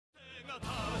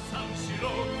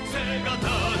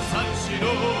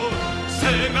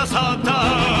がサ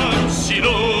タンしろ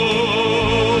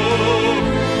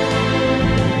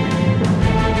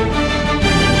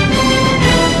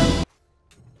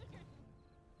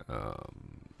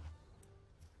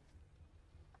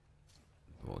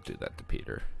Won't do that to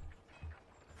Peter.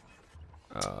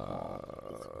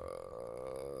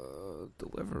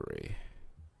 Delivery.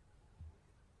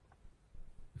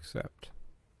 Accept.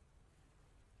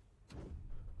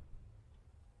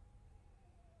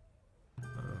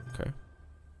 Okay.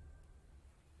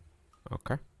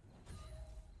 Okay.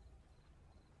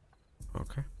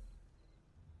 Okay.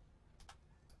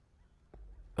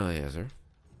 Oh, yes, sir.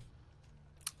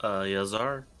 Yes,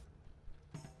 sir.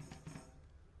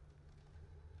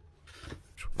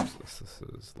 Which one is this? This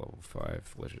is level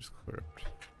 5, Litch's Crypt.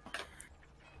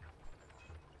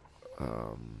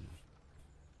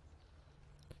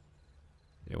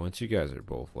 Yeah, once you guys are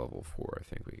both level 4, I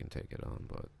think we can take it on,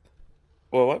 but...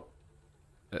 Well, what?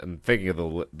 I'm thinking of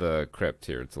the crypt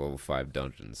here. It's a level 5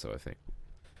 dungeon, so I think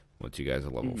once you guys are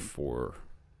level 4,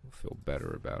 we'll feel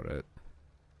better about it.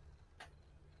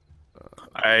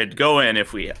 I'd go in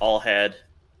if we all had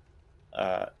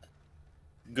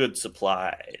good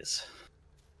supplies.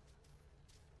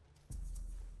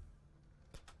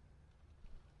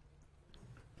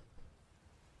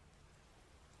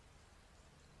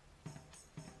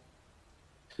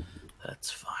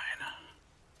 That's fine.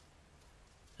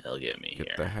 They'll get me Get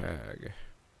here. the hag.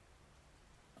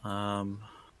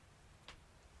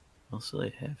 Also,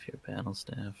 they have here battle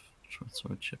staff, short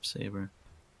sword, chip saber.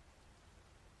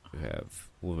 You have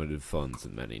limited funds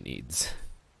and many needs.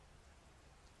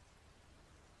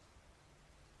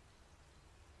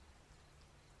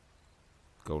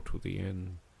 Go to the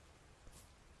inn.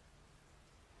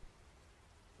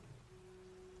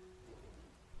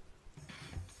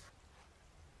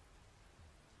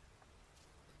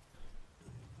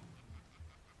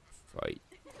 Fight.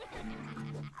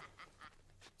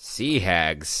 Sea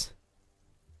hags.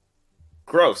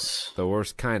 Gross. The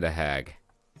worst kind of hag.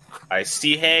 I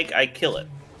see hag, I kill it.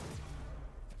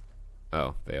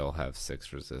 Oh, they all have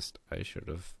 6 resist. I should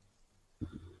have.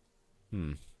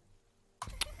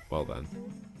 Well then.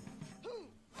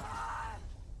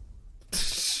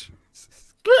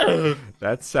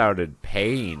 That sounded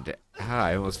pained. Ah,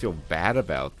 I almost feel bad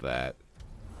about that.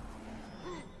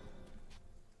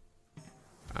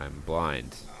 I'm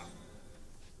blind.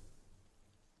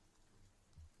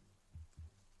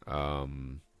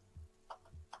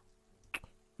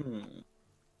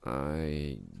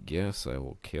 I guess I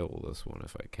will kill this one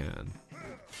if I can.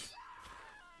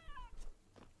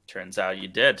 Turns out you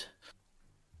did.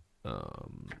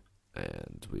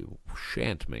 And we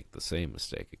shan't make the same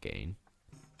mistake again.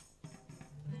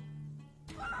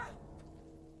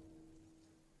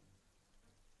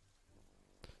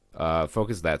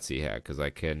 Focus that sea hack, because I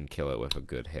can kill it with a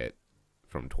good hit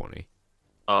from 20.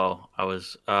 Oh, I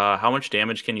was... how much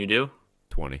damage can you do?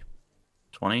 20.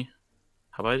 20?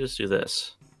 How about I just do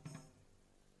this?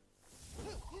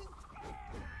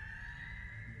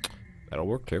 That'll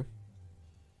work too.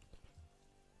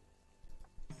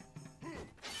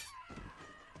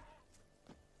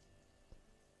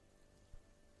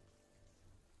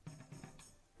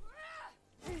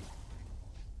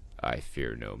 I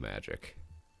fear no magic.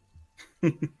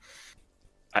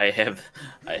 I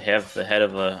have the head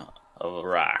of a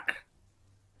rock.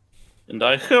 And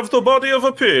I have the body of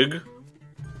a pig.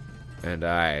 And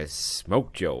I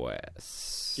smoked your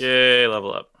ass. Yay,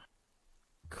 level up.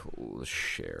 Cool,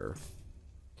 share.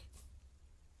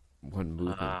 1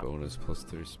 movement bonus plus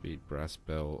 3 speed, brass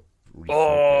belt, refocus.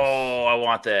 Oh, I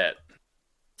want that.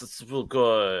 That's real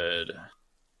good.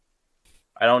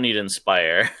 I don't need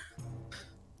Inspire.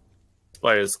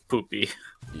 Inspire's poopy.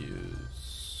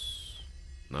 Use.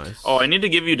 Nice. Oh, I need to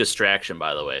give you Distraction,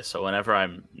 by the way, so whenever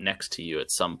I'm next to you at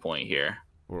some point here.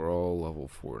 We're all level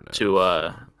 4 now. To,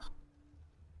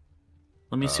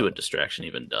 let me see what Distraction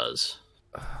even does.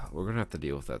 We're gonna have to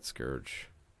deal with that Scourge.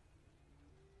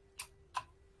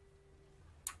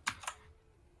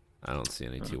 I don't see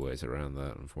any 2 ways around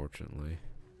that, unfortunately.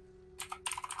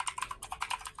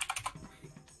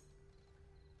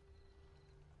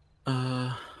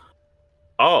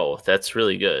 Oh, that's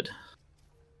really good.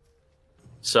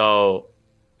 So,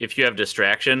 if you have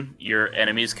Distraction, your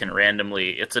enemies can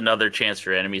randomly... It's another chance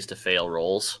for enemies to fail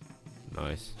rolls.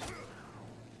 Nice.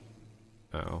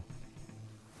 Uh-oh.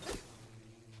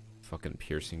 Fucking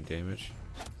piercing damage.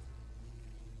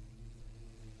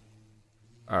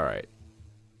 Alright.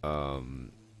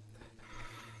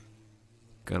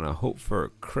 Gonna hope for a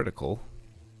critical.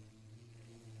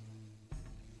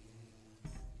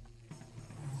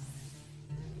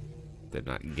 Did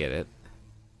not get it,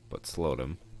 but slowed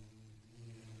him.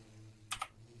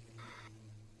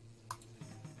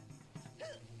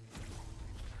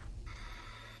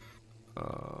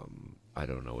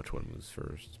 which one moves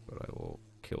first, but I will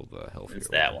kill the healthier It's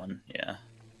that one, yeah.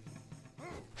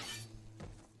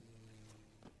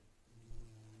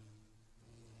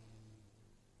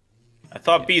 I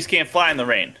thought bees can't fly in the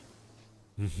rain.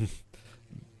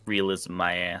 Realism,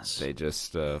 my ass. They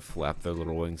just flap their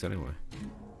little wings anyway.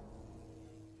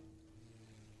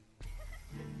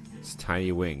 Its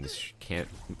tiny wings can't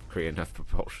create enough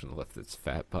propulsion to lift its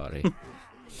fat body.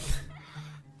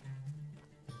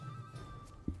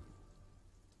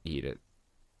 Eat it.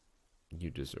 You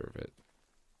deserve it.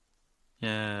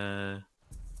 Yeah.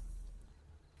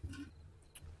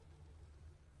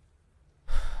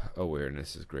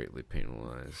 Awareness is greatly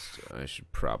penalized. I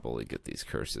should probably get these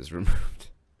curses removed.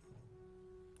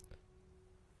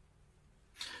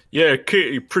 Yeah,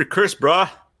 you're pretty cursed,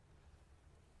 brah.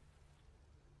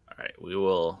 Alright, we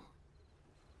will...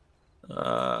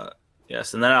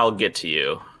 yes, and then I'll get to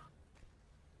you.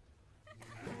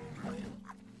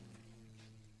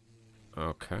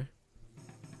 Okay.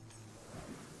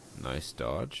 Nice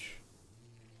dodge.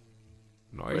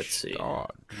 Nice Let's see. dodge.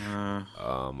 I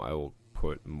will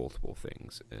put multiple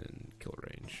things in kill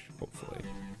range, hopefully.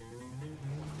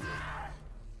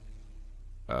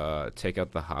 Take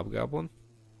out the hobgoblin.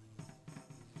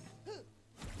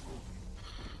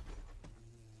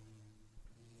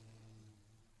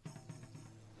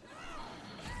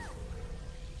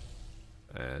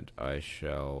 And I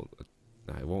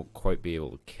won't quite be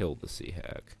able to kill the sea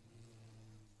hag.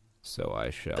 So I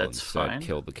shall That's instead fine.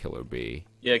 kill the killer bee.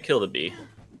 Yeah, kill the bee.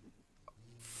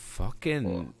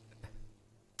 Fucking...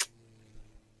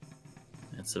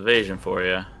 It's evasion for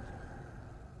you.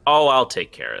 Oh, I'll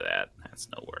take care of that. That's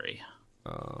no worry.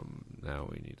 Now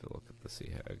we need to look at the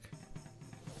sea hag.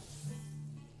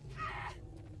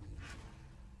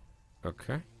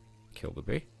 Okay. Kill the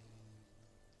bee.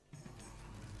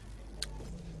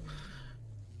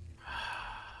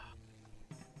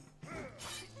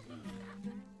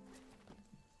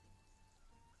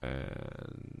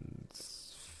 And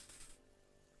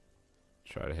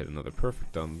try to hit another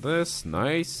perfect on this.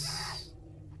 Nice.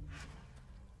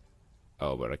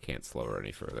 Oh, but I can't slow her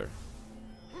any further.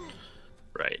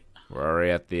 Right. We're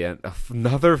already at the end of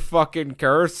another fucking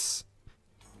curse.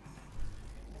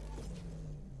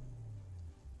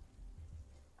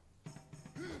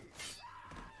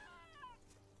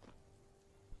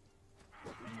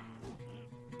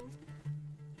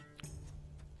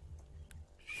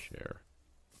 Share.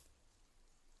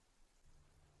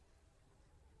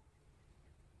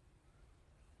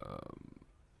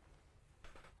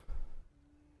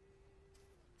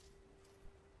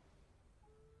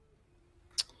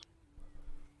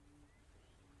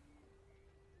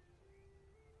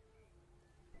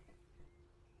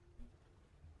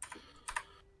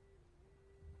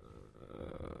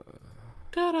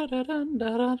 Da-da-da-dun,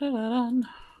 da-da-da-dun.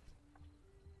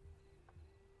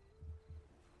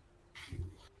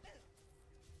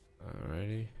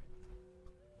 Alrighty.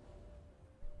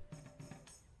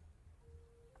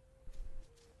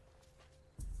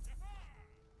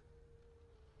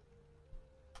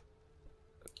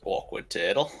 Awkward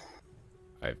turtle.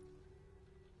 I'm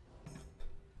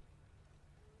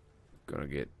gonna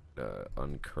get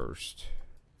uncursed.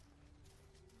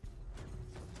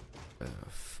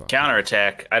 Fuck.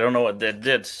 Counterattack. I don't know what that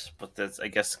did, but that's, I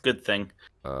guess, a good thing.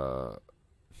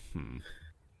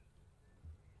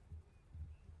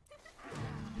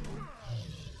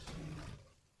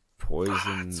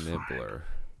 Poison It's nibbler.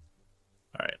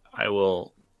 Alright, I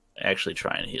will actually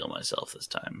try and heal myself this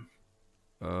time.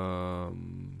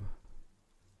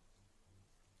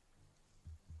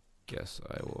 Guess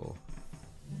I will.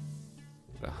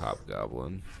 The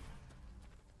hobgoblin.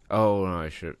 Oh no, I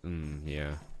should.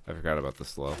 Yeah, I forgot about the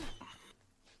slow.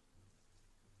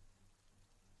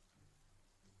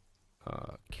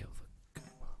 Kill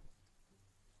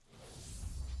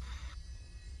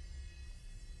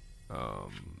the.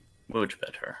 Much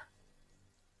better.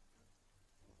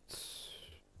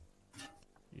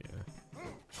 Yeah.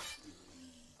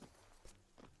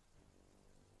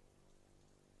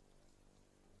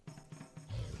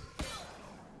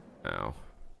 Ow.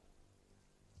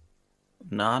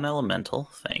 Non-elemental,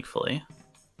 thankfully.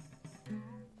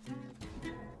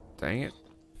 Dang it.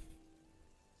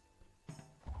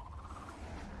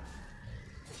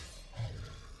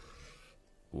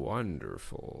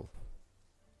 Wonderful.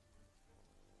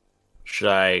 Should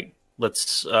I...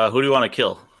 Let's... who do you want to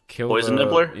kill? Kill Poison the,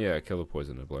 nibbler? Yeah, kill the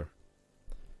poison nibbler.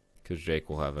 Because Jake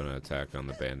will have an attack on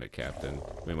the bandit captain.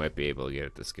 We might be able to get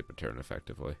it to skip a turn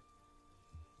effectively.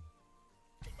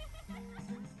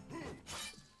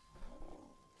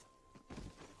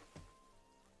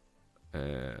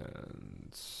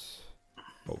 And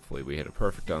Hopefully we hit a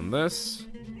perfect on this.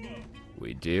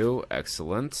 We do.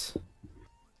 Excellent.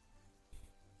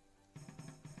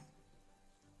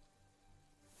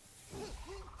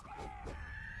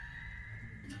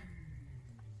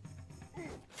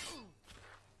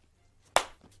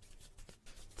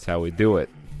 That's how we do it.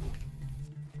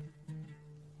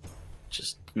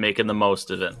 Just making the most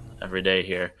of it every day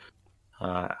here.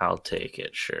 I'll take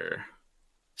it, sure.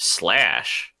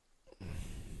 Slash.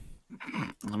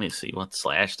 Let me see what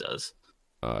Slash does.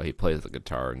 He plays the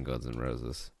guitar in Guns N'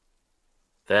 Roses.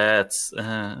 That's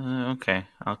okay.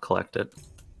 I'll collect it.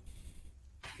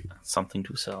 Something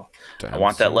to sell. Damn, I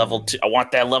want that son. level 2. I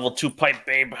want that level 2 pipe,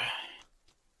 babe.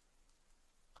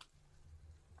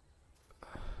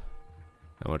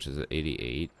 How much is it?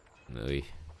 88. Really?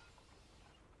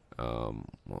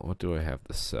 What do I have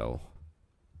to sell?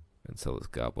 And sell this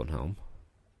goblin helm.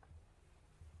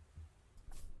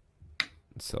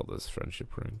 And sell this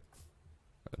friendship ring.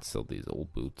 And sell these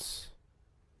old boots.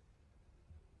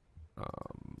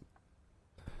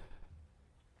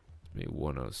 Maybe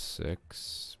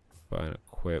 106. Buy and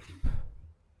equip.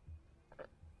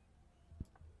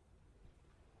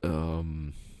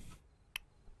 You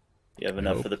have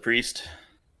enough for the priest?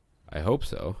 I hope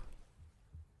so.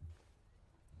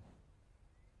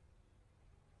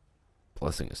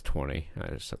 Blessing is 20. I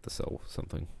just have to sell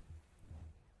something.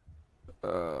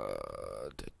 I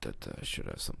should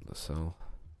have something to sell.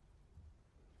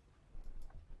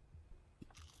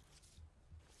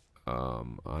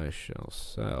 I shall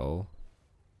sell.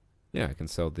 Yeah, I can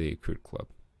sell the crude club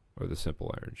or the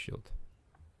simple iron shield.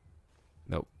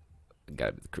 Nope,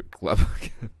 gotta be the crude club.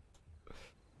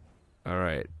 All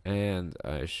right, and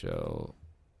I shall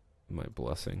my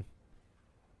blessing.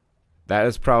 That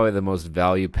is probably the most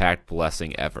value-packed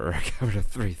blessing ever. I got rid of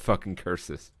 3 fucking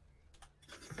curses.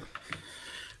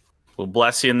 We'll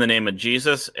bless you in the name of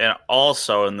Jesus and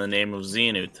also in the name of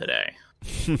Xenu today.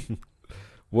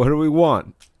 What do we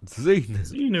want? Xenu.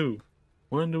 Xenu.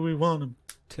 When do we want him?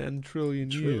 10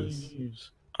 trillion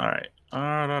years. All right.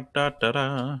 Da, da, da,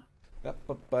 da.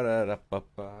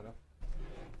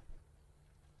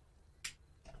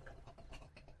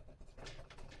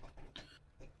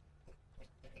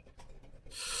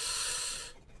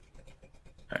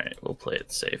 All right, we'll play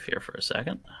it safe here for a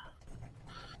second.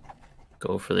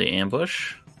 Go for the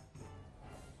ambush.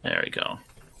 There we go.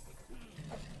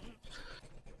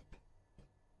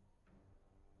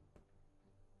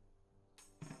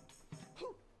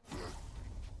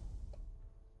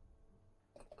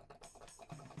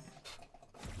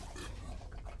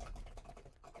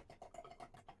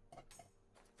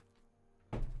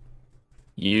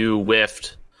 You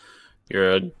whiffed.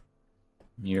 You're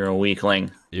a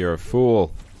weakling. You're a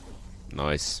fool.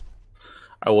 Nice.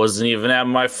 I wasn't even at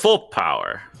my full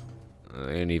power.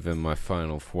 Ain't even my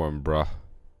final form, bruh.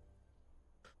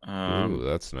 Ooh,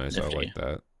 that's nice. nifty. I like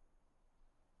that.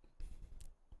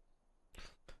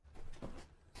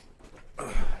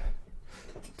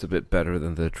 It's a bit better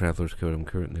than the traveler's coat I'm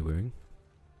currently wearing.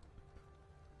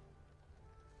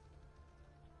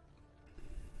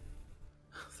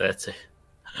 That's it.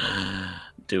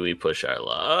 Do we push our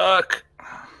luck?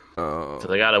 So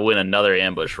they gotta win another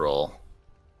ambush roll.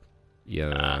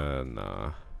 Yeah,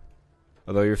 nah.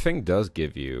 Although your thing does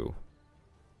give you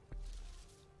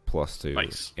 +2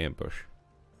 Nice. ambush.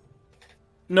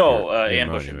 No, Your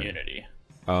ambush monument. immunity.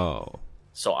 Oh,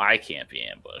 So I can't be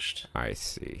ambushed. I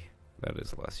see. That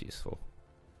is less useful.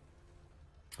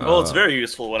 Well, it's very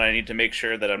useful when I need to make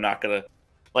sure that I'm not gonna...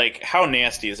 Like, how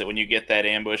nasty is it when you get that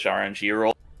ambush RNG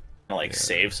roll and, like,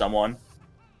 save someone?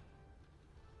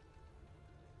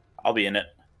 I'll be in it.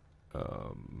 Yeah,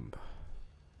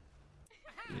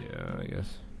 I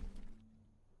guess.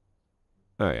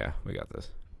 Oh yeah, we got this.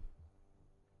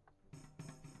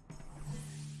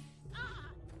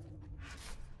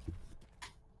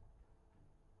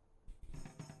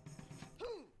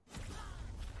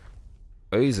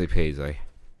 Easy peasy.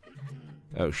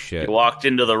 Oh shit. You walked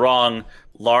into the wrong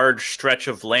large stretch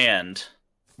of land.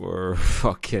 We're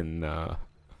fucking,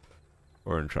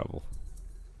 we're in trouble.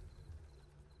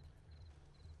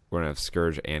 We're gonna have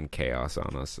Scourge and Chaos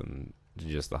on us in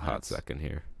just a hot second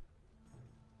here.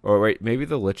 Or wait, maybe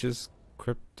the Lich's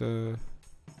crypt, Well,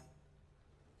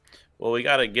 we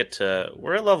gotta get to...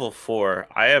 We're at level 4.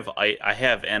 I have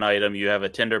an item. You have a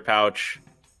tinder pouch.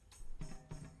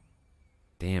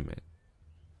 Damn it.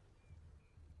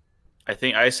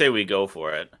 I say we go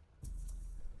for it.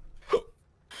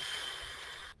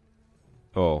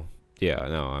 Oh, yeah,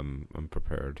 no, I'm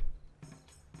prepared.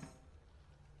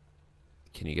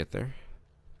 Can you get there?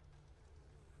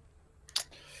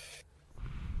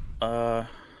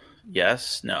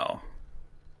 Yes, no.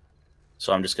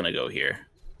 So I'm just gonna go here.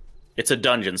 It's a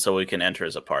dungeon, so we can enter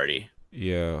as a party.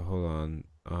 Yeah, hold on.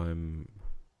 I'm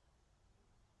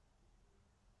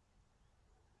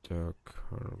Dark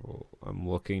Carnival. I'm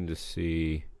looking to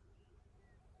see.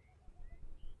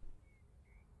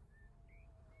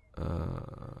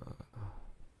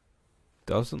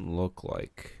 Doesn't look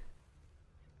like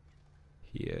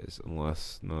he is,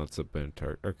 unless no, it's a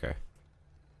Bentart. Okay.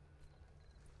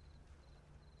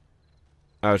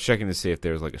 I was checking to see if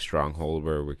there's like a stronghold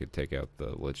where we could take out the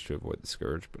Litch to avoid the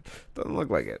Scourge, but doesn't look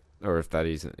like it. Or if that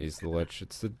isn't, he's the Litch.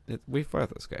 It's the we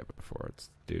fought this guy before. It's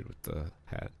the dude with the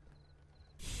hat.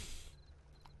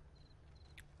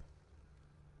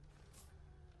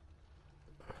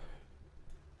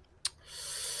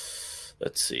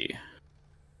 Let's see.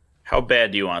 How bad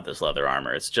do you want this leather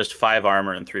armor? It's just 5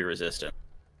 armor and 3 resistance.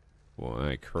 Well,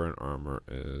 my current armor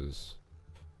is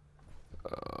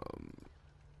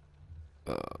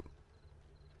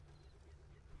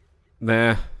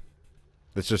nah.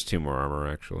 It's just 2 more armor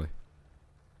actually.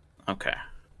 Okay.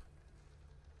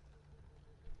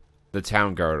 The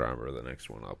town guard armor, the next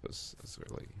one up, is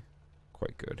really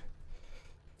quite good.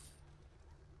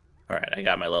 Alright, I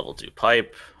got my level 2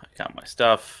 pipe. I got my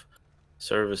stuff.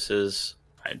 Services.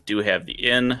 I do have the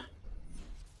inn.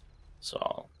 So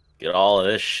I'll get all of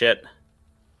this shit.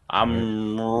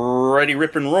 I'm ready,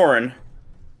 ripping, roaring.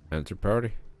 Enter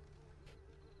party.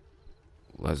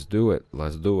 Let's do it.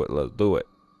 Let's do it. Let's do it.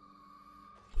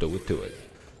 Do it to it.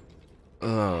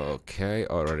 Okay.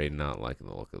 Already not liking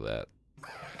the look of that.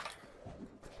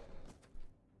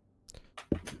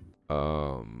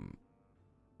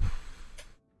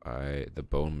 The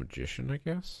Bone Magician, I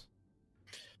guess.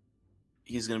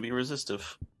 He's gonna be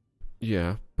resistive.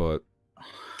 Yeah, but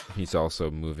he's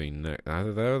also moving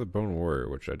either that or the Bone Warrior,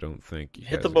 which I don't think he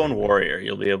Hit has the Bone anything. Warrior.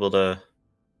 You'll be able to.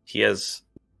 He has.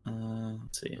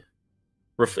 Let's see.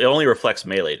 It only reflects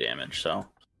melee damage, so.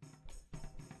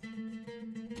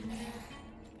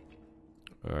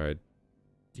 Alright.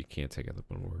 You can't take out the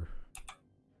Bone Warrior.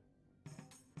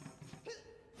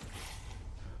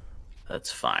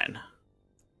 That's fine.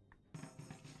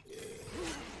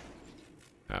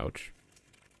 Ouch.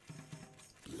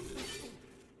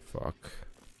 Fuck.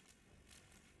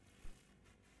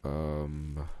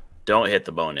 Don't hit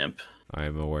the Bone Imp. I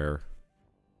am aware.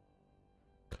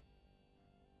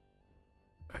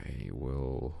 I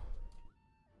will.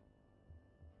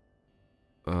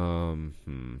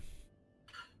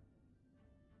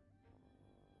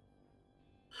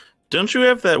 Don't you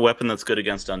have that weapon that's good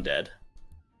against undead?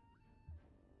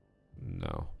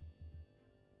 No.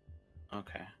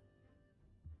 Okay.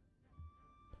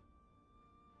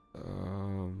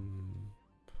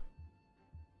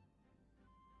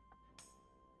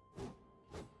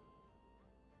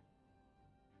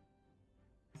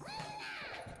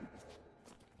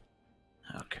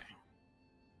 Okay.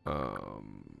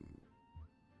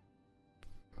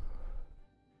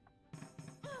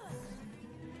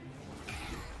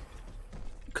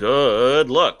 Good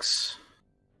looks.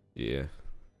 Yeah.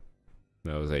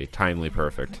 That was a timely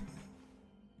perfect.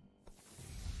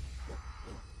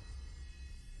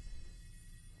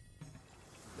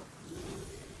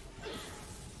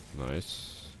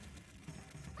 Nice.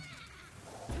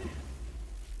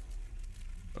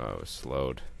 Oh, it was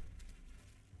slowed.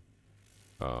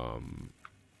 Bone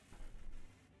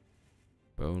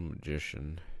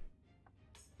Magician.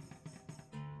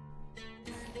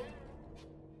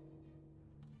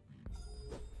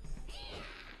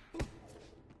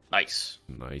 Nice.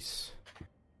 Nice.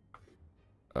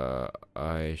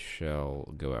 I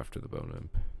shall go after the Bone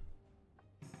Imp.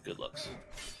 Good looks.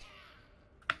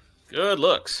 Good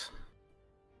looks.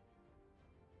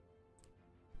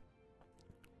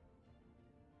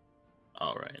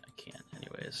 All right, I can't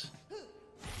anyways.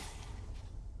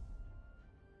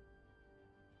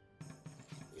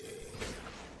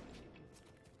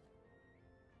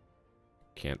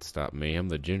 Can't stop me. I'm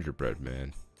the gingerbread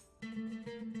man.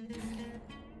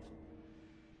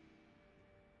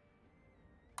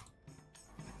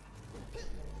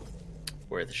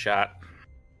 Worth a shot.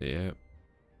 Yeah.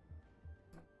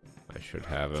 I should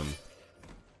have him.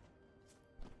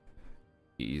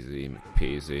 Easy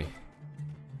peasy.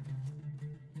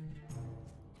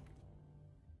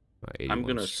 My 81 I'm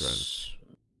gonna. strength.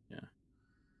 Yeah.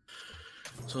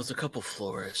 So it's a couple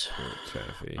floors.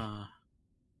 Taffy.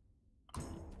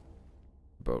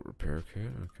 Boat repair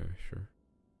kit. Okay, sure.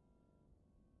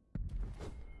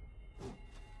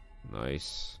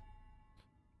 Nice.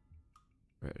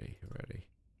 Ready.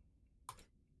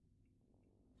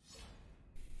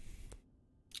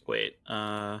 Wait.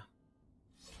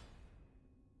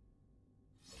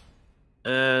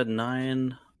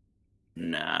 9.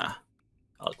 Nah.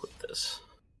 I'll equip this.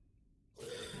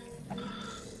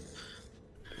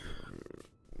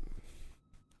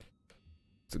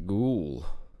 It's a ghoul.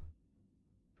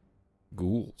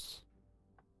 Ghouls.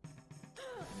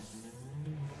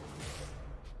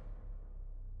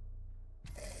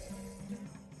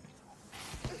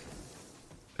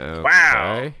 Okay.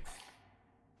 Wow.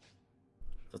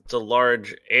 That's a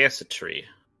large acid tree.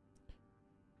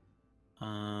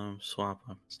 Swap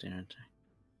up standard.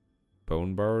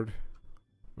 Bone Bard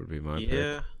would be my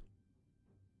pick.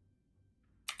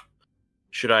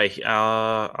 Should I?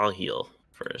 I'll heal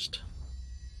first.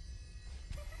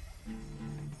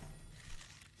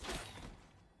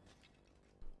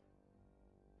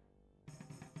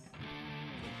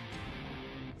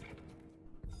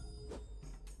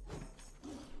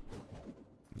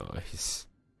 Nice.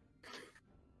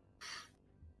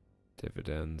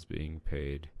 Dividends being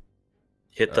paid.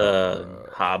 Hit the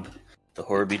hob, the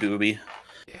Horby Dooby.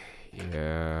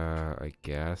 Yeah, I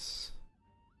guess.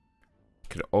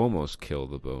 Could almost kill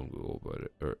the bone ghoul,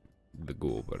 or the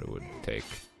ghoul, but it would take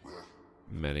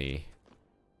many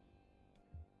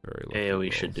very lucky AoE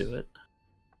rolls. should do it.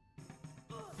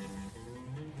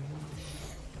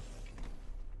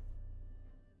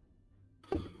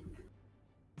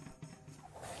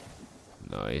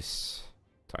 Nice.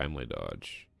 Timely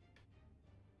dodge.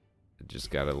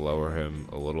 Just gotta lower him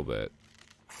a little bit.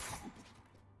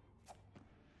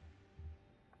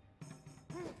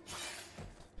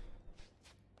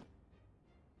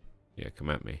 Yeah, come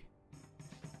at me.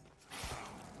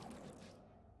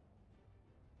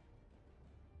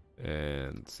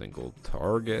 And single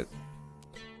target.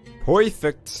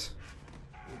 Perfect.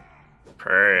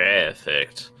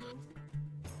 Perfect.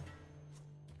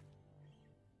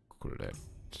 Correct.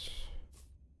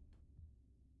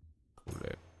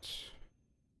 Correct.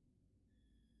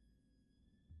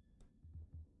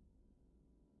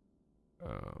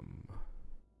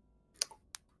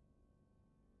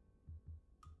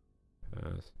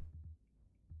 Pass.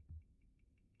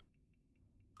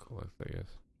 Collect, I guess.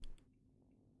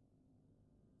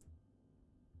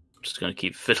 I'm just gonna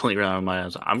keep fiddling around with my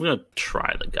eyes. I'm gonna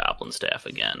try the Goblin Staff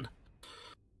again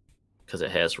because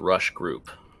it has Rush Group,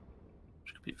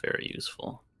 which could be very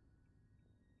useful.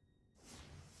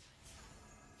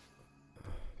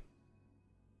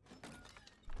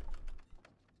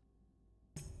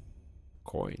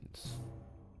 Coins.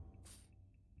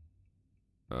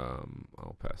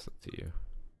 I'll pass it to you.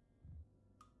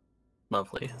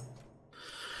 Lovely.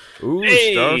 Ooh,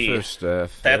 Hey! starfish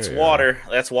staff. That's There you water.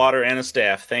 That's water and a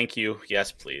staff. Thank you.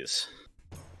 Yes, please.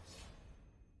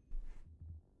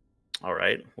 All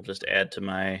right, we'll just add to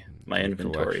my Good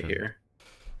inventory collection. here.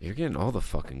 You're getting all the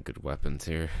fucking good weapons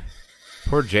here.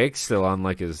 Poor Jake's still on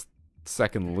like his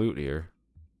second loot here.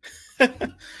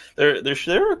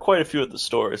 There are quite a few at the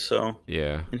store, so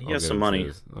Yeah. and he I'll has get some him to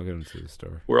money. I'll get him to the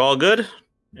store. We're all good.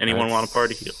 Anyone want a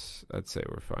party heal? I'd say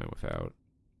we're fine without.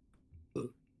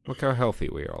 Look how healthy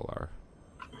we all are.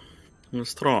 I'm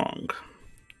strong.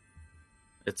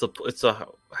 It's a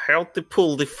healthy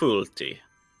pulley fulty.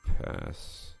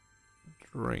 Pass.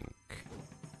 Drink.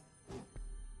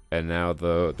 And now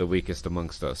the weakest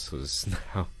amongst us was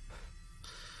now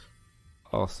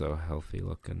also healthy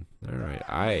looking. Alright,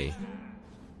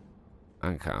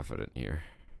 I'm confident here.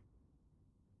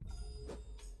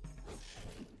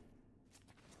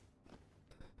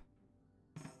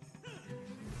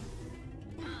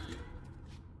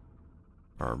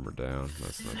 Armor down.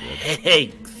 That's not good.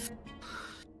 Thanks.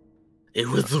 It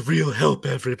was the real help,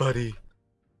 everybody.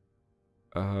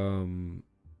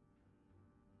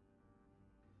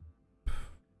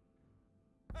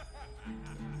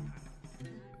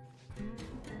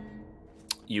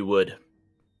 You would,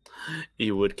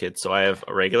 kid. So I have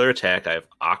a regular attack. I have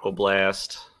Aqua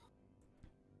Blast.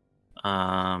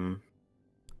 I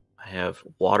have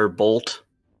Water Bolt.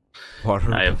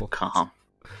 Water I have bolt. Calm.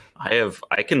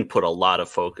 I can put a lot of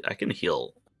focus. I can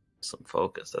heal some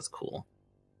focus. That's cool.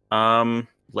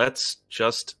 Let's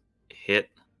just hit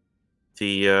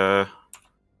the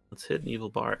let's hit an Evil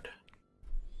Bard.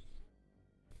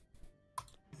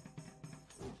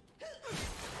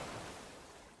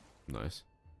 Nice.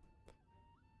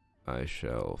 I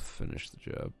shall finish the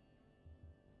job.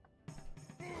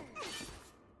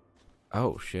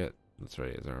 Oh shit. That's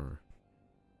right, his armor.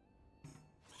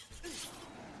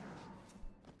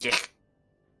 Yeah.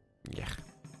 Yeah.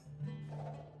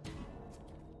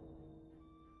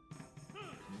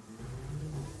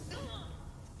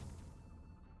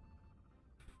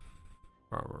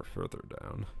 Armor further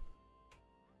down.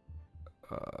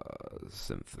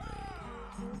 Symphony.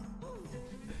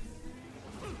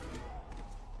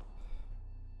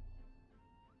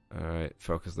 Alright,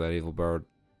 focus that evil bird.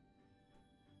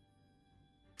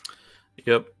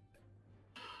 Yep.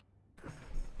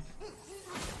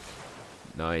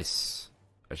 Nice.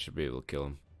 I should be able to kill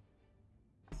him.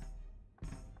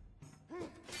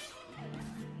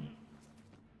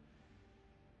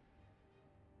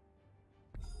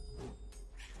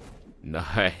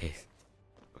 Nice.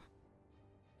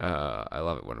 I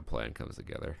love it when a plan comes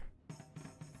together.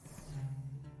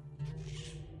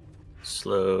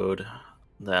 Slowed.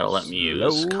 That'll let me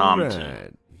use calm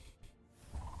tune.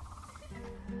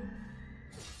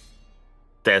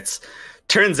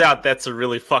 Turns out that's a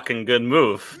really fucking good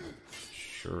move.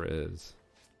 Sure is.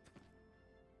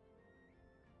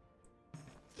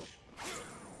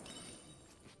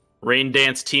 Rain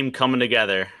dance team coming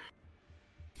together.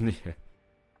 Yeah.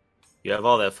 You have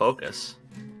all that focus.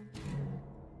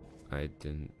 I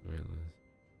didn't realize.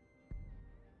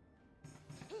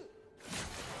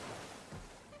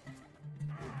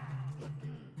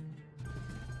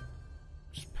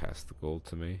 Just pass the gold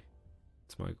to me.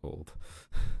 It's my gold.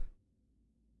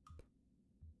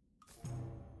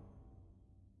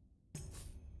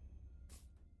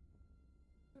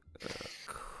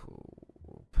 Cool.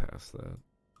 We'll pass that.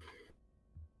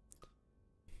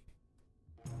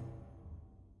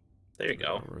 There you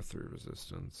go. Armor 3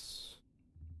 resistance.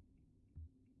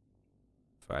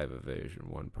 5 evasion,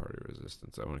 1 party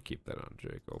resistance. I want to keep that on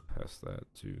Jake. I'll pass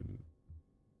that to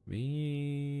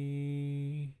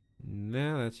me.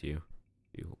 Nah, that's you.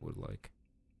 You would like.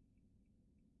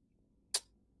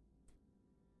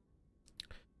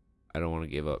 I don't want to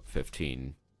give up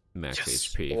 15 max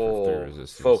HP for 3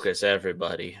 resistance. Focus,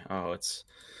 everybody. Oh, it's...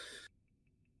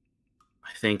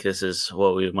 I think this is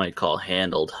what we might call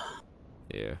handled.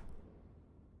 Yeah.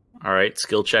 Alright,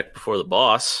 skill check before the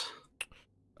boss.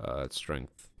 It's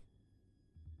strength.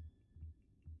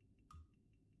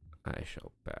 I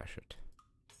shall bash it.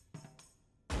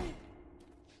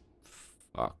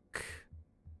 Fuck.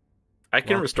 I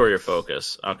can restore your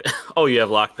focus. Okay. Oh, you have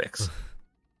lockpicks.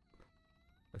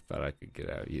 I thought I could get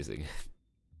out using it.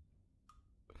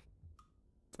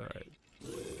 It's alright.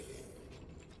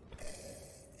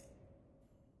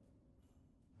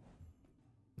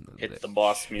 Hit the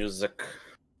boss music.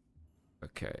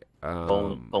 Okay.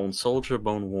 Bone soldier,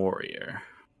 bone warrior.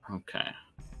 Okay.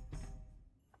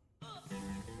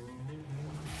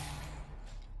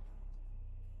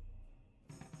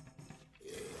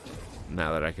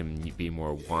 Now that I can be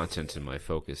more wanton in my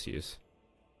focus use.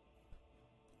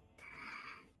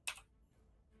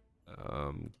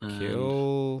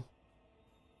 Kill.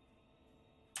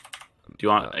 Do you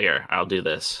want... Here, I'll do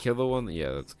this. Kill the one.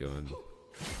 Yeah, that's going.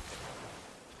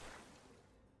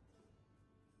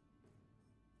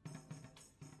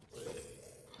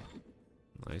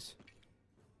 Nice.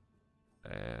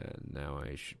 And now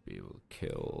I should be able to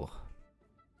kill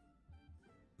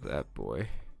that boy.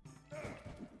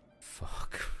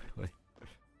 Fuck, really?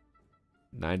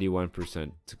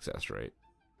 91% success rate.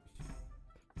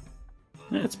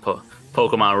 It's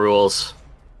Pokemon rules.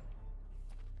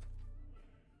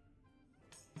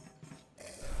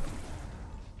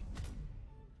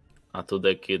 Not to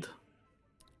that kid.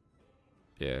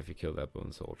 Yeah, if you kill that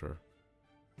bone soldier.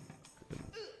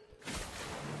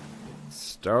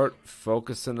 Start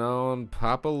focusing on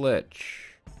Papa Litch.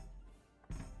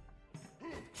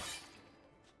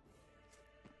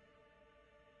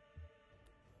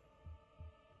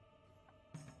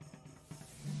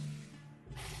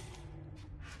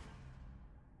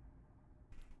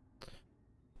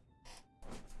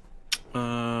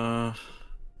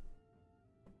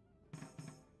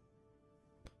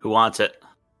 Who wants it?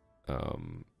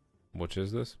 Which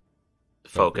is this?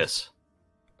 Focus.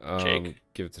 Jake.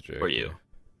 Give it to Jake. Or you. Yeah.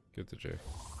 Give it to Jake.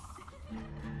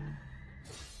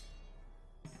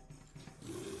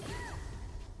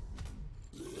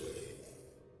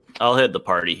 I'll hit the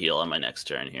party heal on my next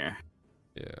turn here.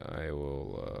 Yeah, I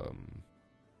will,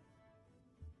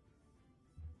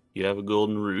 You have a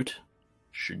golden root,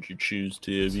 should you choose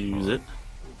to use it.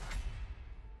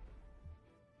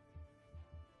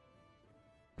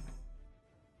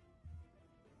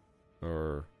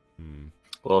 Or,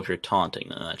 Well, if you're taunting,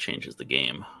 then that changes the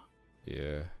game.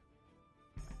 yeah.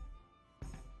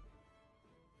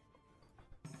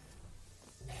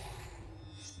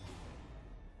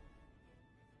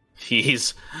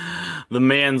 He's... The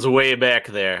man's way back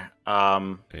there.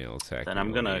 And he'll attack Then me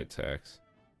I'm when gonna... he attacks.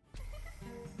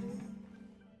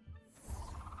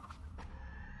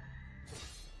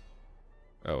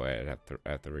 Oh, wait, I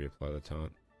have to reapply the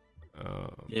taunt.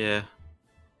 Yeah.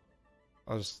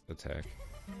 I'll just attack.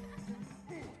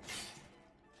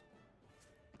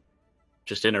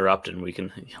 Just interrupt and we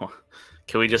can...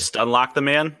 Can we just unlock the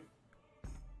man?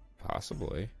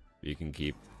 Possibly. You can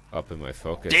keep up in my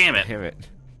focus. Damn it. Damn it.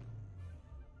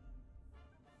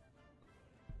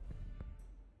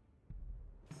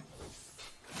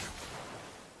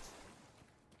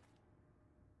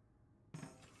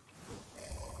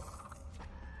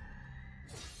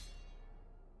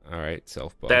 Alright,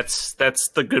 self-buff. That's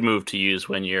the good move to use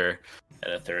when you're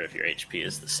at a third of your HP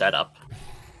is the setup.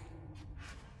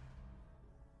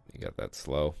 You got that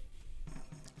slow.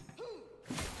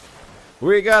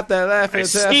 We got that laughing.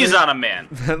 Sneeze on him, man.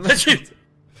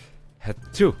 Had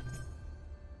two.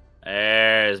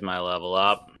 There's my level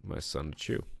up. My son to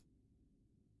chew.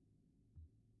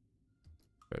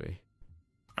 Ready.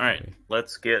 All right,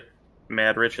 let's get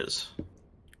mad riches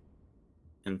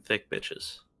and thick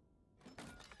bitches.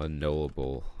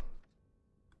 Unknowable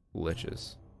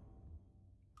liches.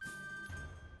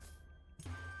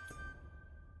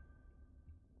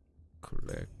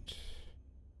 Collect.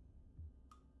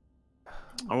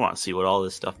 I want to see what all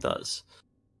this stuff does.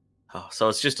 Oh, so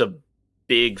it's just a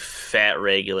big, fat,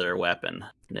 regular weapon.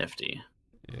 Nifty.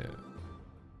 Yeah.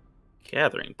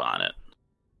 Gathering bonnet.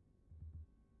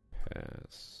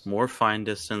 Pass. More fine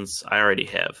distance. I already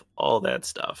have all that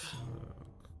stuff.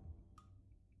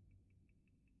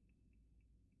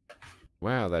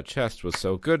 Wow, that chest was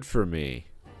so good for me.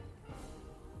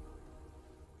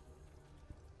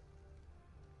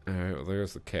 Alright, well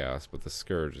there's the chaos, but the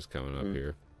scourge is coming up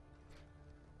here.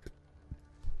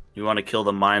 You want to kill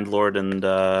the Mind Lord and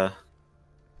have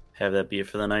that be it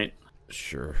for the night?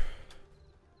 Sure.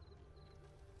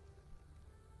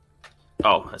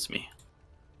 Oh, that's me.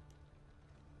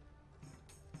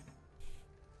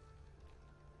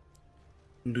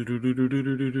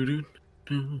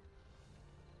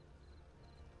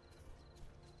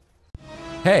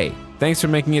 Hey, thanks for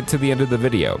making it to the end of the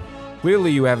video.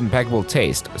 Clearly you have impeccable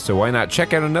taste, so why not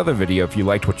check out another video if you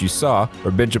liked what you saw,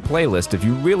 or binge a playlist if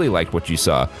you really liked what you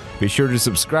saw. Be sure to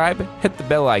subscribe, hit the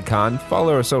bell icon,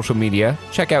 follow our social media,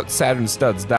 check out saturnstuds.com.